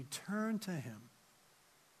that when you turn to him,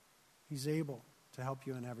 he's able to help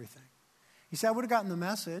you in everything. He said, I would have gotten the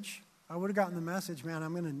message. Man,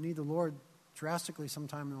 I'm going to need the Lord drastically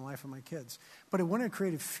sometime in the life of my kids. But it wouldn't have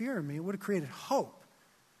created fear in me. It would have created hope.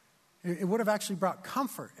 It would have actually brought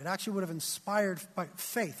comfort. It actually would have inspired by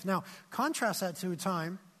faith. Now, contrast that to a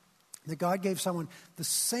time that God gave someone the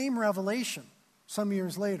same revelation some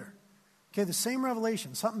years later. Okay, the same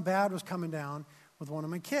revelation. Something bad was coming down with one of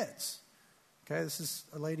my kids. Okay, this is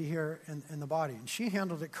a lady here in the body, and she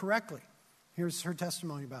handled it correctly. Here's her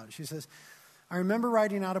testimony about it. She says, I remember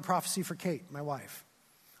writing out a prophecy for Kate, my wife,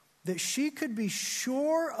 that she could be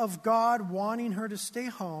sure of God wanting her to stay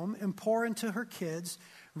home and pour into her kids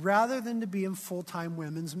rather than to be in full-time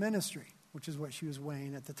women's ministry, which is what she was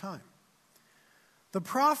weighing at the time. The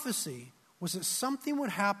prophecy was that something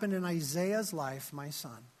would happen in Isaiah's life, my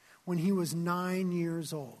son, when he was 9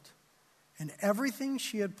 years old. And everything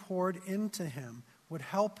she had poured into him would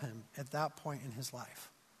help him at that point in his life.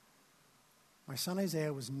 My son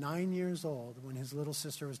Isaiah was 9 years old when his little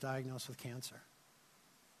sister was diagnosed with cancer.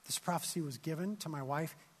 This prophecy was given to my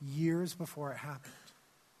wife years before it happened.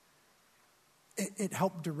 It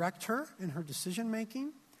helped direct her in her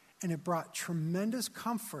decision-making, and it brought tremendous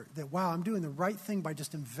comfort that, wow, I'm doing the right thing by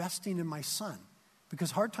just investing in my son. Because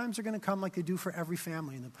hard times are going to come like they do for every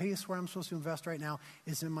family, and the place where I'm supposed to invest right now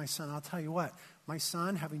is in my son. I'll tell you what, my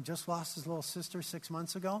son, having just lost his little sister 6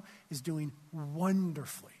 months ago, is doing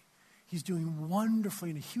wonderfully. He's doing wonderfully,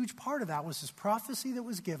 and a huge part of that was his prophecy that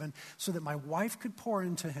was given so that my wife could pour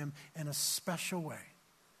into him in a special way.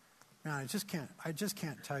 Man, I just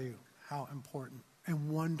can't tell you how important and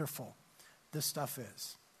wonderful this stuff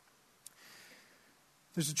is.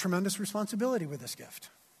 There's a tremendous responsibility with this gift.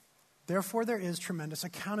 Therefore, there is tremendous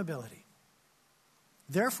accountability.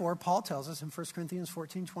 Therefore, Paul tells us in 1 Corinthians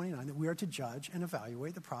 14:29 that we are to judge and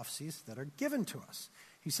evaluate the prophecies that are given to us.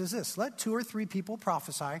 He says this, let 2 or 3 people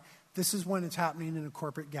prophesy. This is when it's happening in a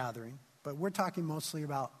corporate gathering, but we're talking mostly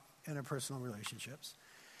about interpersonal relationships.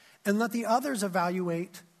 And let the others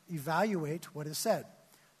evaluate what is said.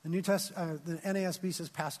 The the NASB says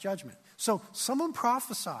pass judgment. So someone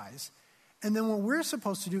prophesies, and then what we're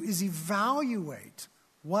supposed to do is evaluate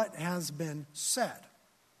what has been said.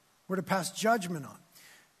 We're to pass judgment on.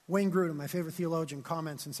 Wayne Grudem, my favorite theologian,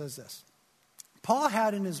 comments and says this. Paul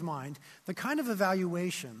had in his mind the kind of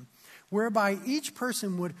evaluation whereby each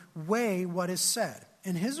person would weigh what is said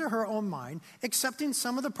in his or her own mind, accepting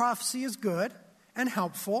some of the prophecy as good and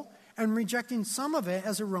helpful and rejecting some of it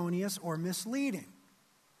as erroneous or misleading.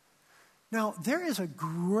 Now, there is a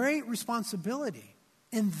great responsibility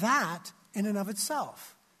in that in and of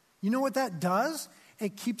itself. You know what that does?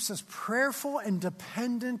 It keeps us prayerful and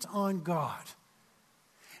dependent on God.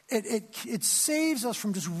 It saves us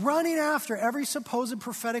from just running after every supposed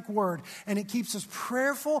prophetic word, and it keeps us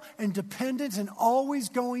prayerful and dependent and always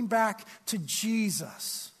going back to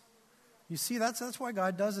Jesus. You see, that's why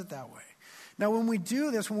God does it that way. Now, when we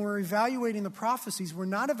do this, when we're evaluating the prophecies, we're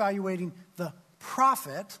not evaluating the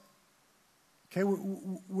prophet. Okay,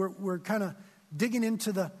 we're kind of digging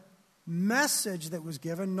into the message that was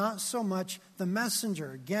given, not so much the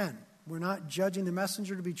messenger. Again, we're not judging the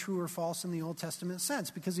messenger to be true or false in the Old Testament sense,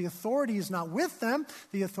 because the authority is not with them.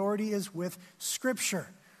 The authority is with Scripture.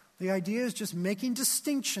 The idea is just making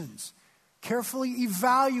distinctions, carefully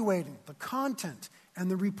evaluating the content and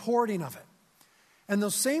the reporting of it. And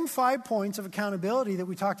those same 5 points of accountability that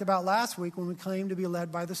we talked about last week when we claim to be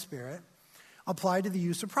led by the Spirit apply to the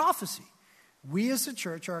use of prophecy. We as a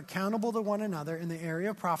church are accountable to one another in the area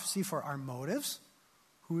of prophecy for our motives.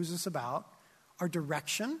 Who is this about? Our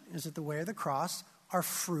direction, is it the way of the cross? Our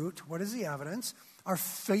fruit, what is the evidence? Our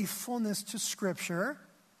faithfulness to Scripture,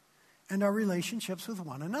 and our relationships with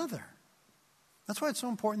one another. That's why it's so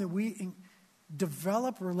important that we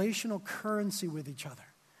develop relational currency with each other.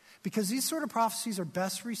 Because these sort of prophecies are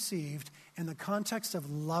best received in the context of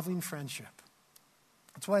loving friendship.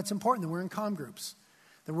 That's why it's important that we're in comm groups,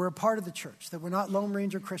 that we're a part of the church, that we're not Lone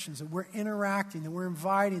Ranger Christians, that we're interacting, that we're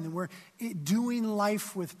inviting, that we're doing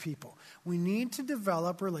life with people. We need to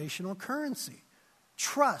develop relational currency,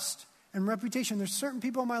 trust, and reputation. There's certain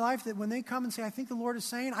people in my life that when they come and say, I think the Lord is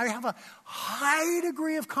saying, I have a high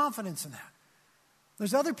degree of confidence in that.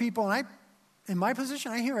 There's other people, and in my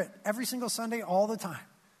position, I hear it every single Sunday all the time,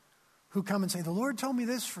 who come and say, the Lord told me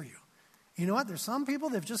this for you. You know what? There's some people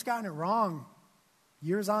that have just gotten it wrong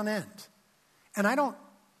years on end. And I'm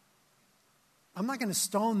not going to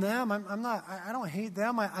stone them. I don't hate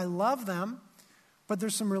them. I love them. But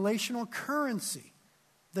there's some relational currency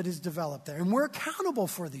that is developed there. And we're accountable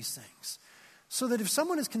for these things. So that if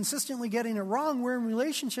someone is consistently getting it wrong, we're in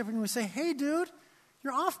relationship and we say, hey, dude,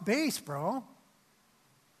 you're off base, bro.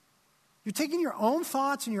 You're taking your own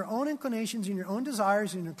thoughts and your own inclinations and your own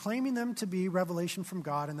desires and you're claiming them to be revelation from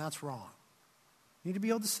God, and that's wrong. You need to be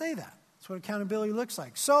able to say that. That's what accountability looks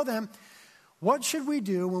like. So then, what should we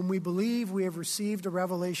do when we believe we have received a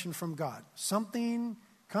revelation from God? Something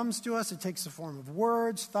comes to us. It takes the form of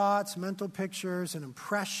words, thoughts, mental pictures, an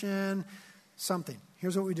impression, something.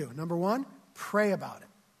 Here's what we do. Number one, pray about it.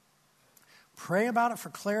 Pray about it for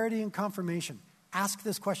clarity and confirmation. Ask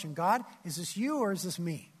this question, God, is this you or is this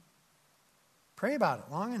me? Pray about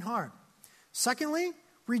it long and hard. Secondly,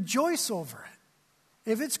 rejoice over it.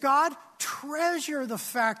 If it's God, treasure the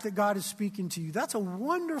fact that God is speaking to you. That's a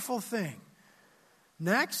wonderful thing.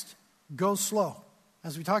 Next, go slow.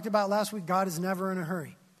 As we talked about last week, God is never in a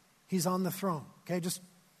hurry. He's on the throne. Okay, just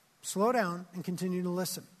slow down and continue to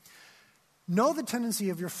listen. Know the tendency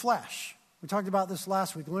of your flesh. We talked about this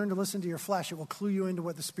last week. Learn to listen to your flesh. It will clue you into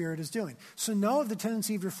what the Spirit is doing. So know if the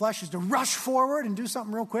tendency of your flesh is to rush forward and do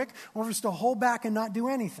something real quick, or if it's to hold back and not do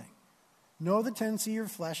anything. Know the tendency of your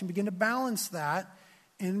flesh and begin to balance that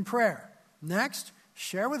in prayer. Next,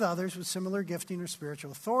 share with others with similar gifting or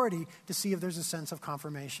spiritual authority to see if there's a sense of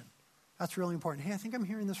confirmation. That's really important. Hey, I think I'm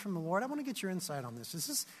hearing this from the Lord. I want to get your insight on this. Does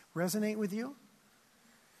this resonate with you?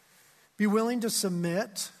 Be willing to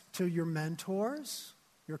submit to your mentors,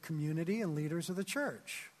 your community, and leaders of the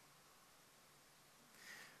church.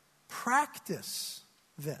 Practice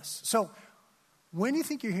this. So, when you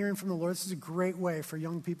think you're hearing from the Lord, this is a great way for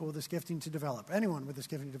young people with this gifting to develop, anyone with this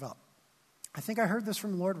gifting to develop. I think I heard this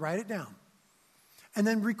from the Lord, write it down. And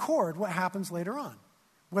then record what happens later on,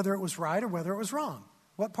 whether it was right or whether it was wrong.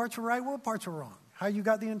 What parts were right, what parts were wrong. How you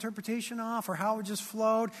got the interpretation off or how it just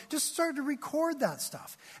flowed. Just start to record that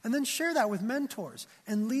stuff. And then share that with mentors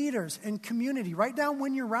and leaders and community. Write down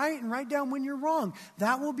when you're right and write down when you're wrong.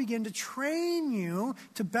 That will begin to train you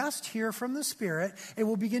to best hear from the Spirit. It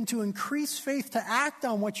will begin to increase faith to act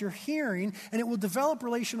on what you're hearing. And it will develop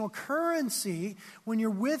relational currency when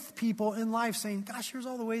you're with people in life saying, gosh, here's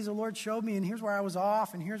all the ways the Lord showed me and here's where I was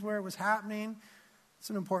off and here's where it was happening.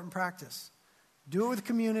 It's an important practice. Do it with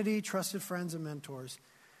community, trusted friends, and mentors.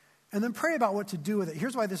 And then pray about what to do with it.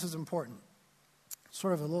 Here's why this is important.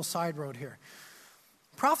 Sort of a little side road here.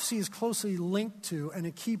 Prophecy is closely linked to and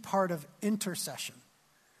a key part of intercession.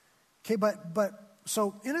 Okay,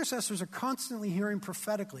 so intercessors are constantly hearing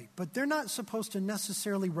prophetically, but they're not supposed to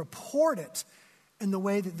necessarily report it in the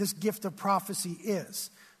way that this gift of prophecy is.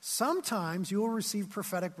 Sometimes you will receive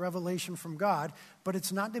prophetic revelation from God, but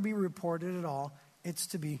it's not to be reported at all. It's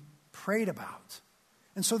to be prayed about.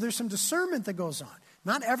 And so there's some discernment that goes on.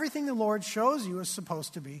 Not everything the Lord shows you is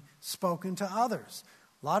supposed to be spoken to others.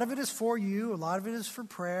 A lot of it is for you. A lot of it is for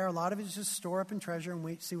prayer. A lot of it is just store up in treasure and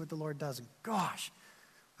wait to see what the Lord does. And gosh,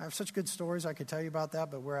 I have such good stories I could tell you about that,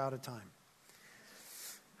 but we're out of time.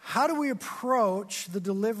 How do we approach the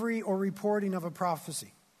delivery or reporting of a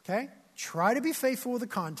prophecy? Okay? Try to be faithful with the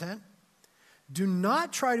content. Do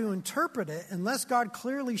not try to interpret it unless God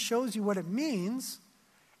clearly shows you what it means,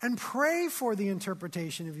 and pray for the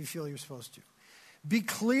interpretation if you feel you're supposed to. Be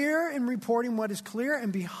clear in reporting what is clear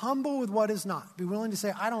and be humble with what is not. Be willing to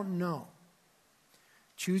say, I don't know.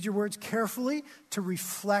 Choose your words carefully to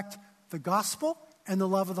reflect the gospel and the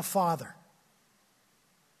love of the Father.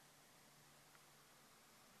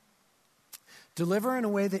 Deliver in a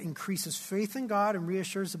way that increases faith in God and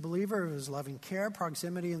reassures the believer of his loving care,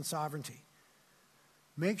 proximity, and sovereignty.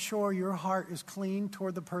 Make sure your heart is clean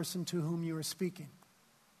toward the person to whom you are speaking.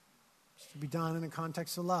 It's to be done in a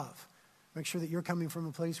context of love. Make sure that you're coming from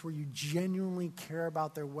a place where you genuinely care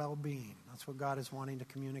about their well-being. That's what God is wanting to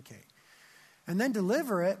communicate. And then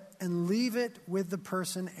deliver it and leave it with the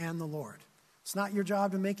person and the Lord. It's not your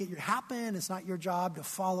job to make it happen. It's not your job to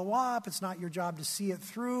follow up. It's not your job to see it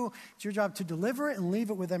through. It's your job to deliver it and leave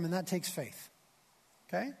it with them, and that takes faith.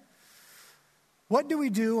 Okay? What do we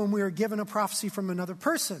do when we are given a prophecy from another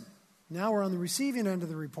person? Now we're on the receiving end of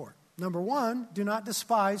the report. Number one, do not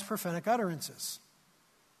despise prophetic utterances.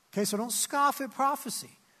 Okay, so don't scoff at prophecy.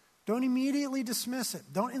 Don't immediately dismiss it.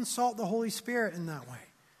 Don't insult the Holy Spirit in that way.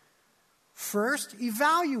 First,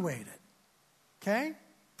 evaluate it. Okay?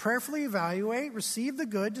 Prayerfully evaluate, receive the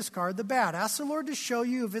good, discard the bad. Ask the Lord to show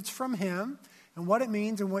you if it's from Him and what it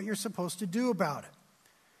means and what you're supposed to do about it.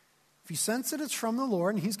 If you sense that it's from the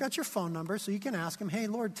Lord, and He's got your phone number, so you can ask Him, hey,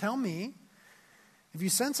 Lord, tell me. If you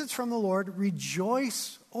sense it's from the Lord,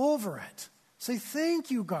 rejoice over it. Say, thank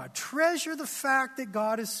you, God. Treasure the fact that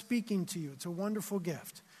God is speaking to you. It's a wonderful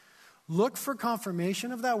gift. Look for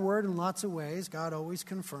confirmation of that word in lots of ways. God always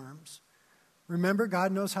confirms. Remember,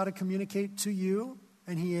 God knows how to communicate to you,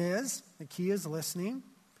 and He is. The key is listening.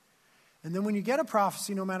 And then when you get a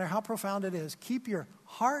prophecy, no matter how profound it is, keep your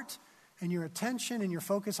heart and your attention and your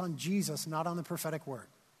focus on Jesus, not on the prophetic word.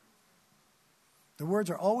 The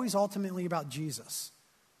words are always ultimately about Jesus.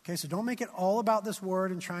 Okay, so don't make it all about this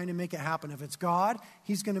word and trying to make it happen. If it's God,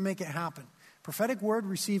 He's going to make it happen. Prophetic word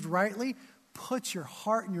received rightly puts your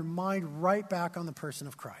heart and your mind right back on the person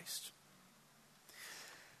of Christ.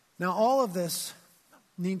 Now, all of this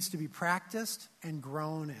needs to be practiced and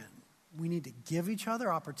grown in. We need to give each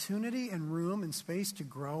other opportunity and room and space to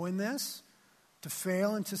grow in this, to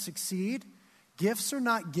fail and to succeed. Gifts are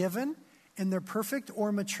not given in their perfect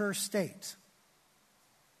or mature state.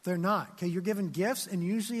 They're not. Okay, you're given gifts, and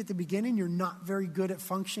usually at the beginning, you're not very good at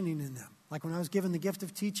functioning in them. Like when I was given the gift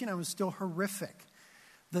of teaching, I was still horrific.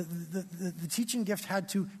 The teaching gift had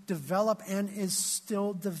to develop and is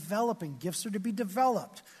still developing. Gifts are to be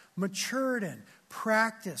developed, matured in,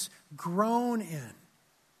 practiced, grown in.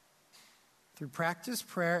 Through practice,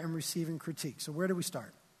 prayer, and receiving critique. So where do we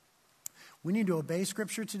start? We need to obey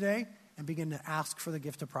Scripture today and begin to ask for the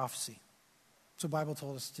gift of prophecy. That's what the Bible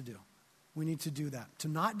told us to do. We need to do that. To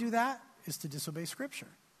not do that is to disobey Scripture.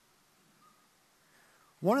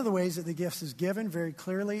 One of the ways that the gift is given very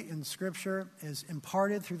clearly in Scripture is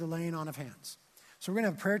imparted through the laying on of hands. So we're going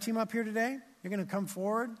to have a prayer team up here today. You're going to come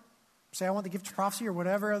forward, say, I want the gift of prophecy or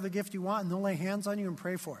whatever other gift you want, and they'll lay hands on you and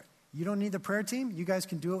pray for it. You don't need the prayer team. You guys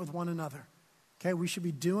can do it with one another. Okay, we should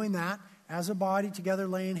be doing that as a body together,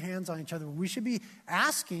 laying hands on each other. We should be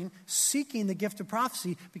seeking the gift of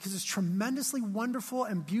prophecy because it's tremendously wonderful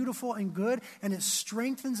and beautiful and good, and it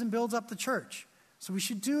strengthens and builds up the church. So we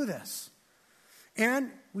should do this. And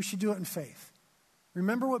we should do it in faith.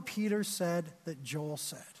 Remember what Peter said that Joel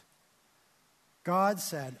said. God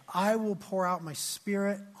said, I will pour out my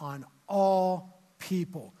Spirit on all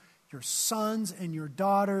people. Your sons and your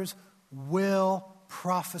daughters will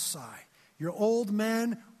prophesy. Your old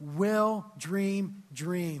men will dream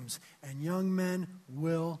dreams, and young men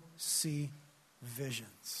will see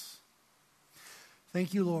visions.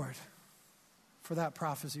 Thank you, Lord, for that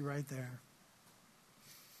prophecy right there.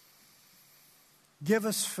 Give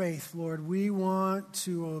us faith, Lord. We want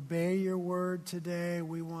to obey your word today.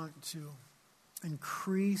 We want to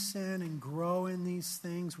increase in and grow in these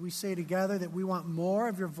things. We say together that we want more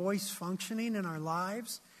of your voice functioning in our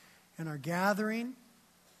lives and our gathering.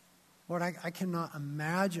 Lord, I cannot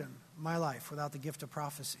imagine my life without the gift of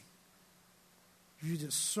prophecy. You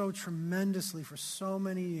did so tremendously for so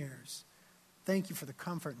many years. Thank you for the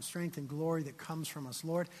comfort and strength and glory that comes from us.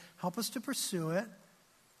 Lord, help us to pursue it.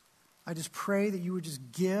 I just pray that you would just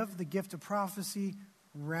give the gift of prophecy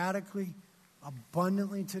radically,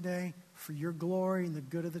 abundantly today for your glory and the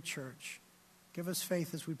good of the church. Give us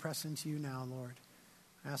faith as we press into you now, Lord.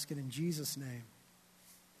 I ask it in Jesus' name.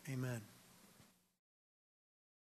 Amen.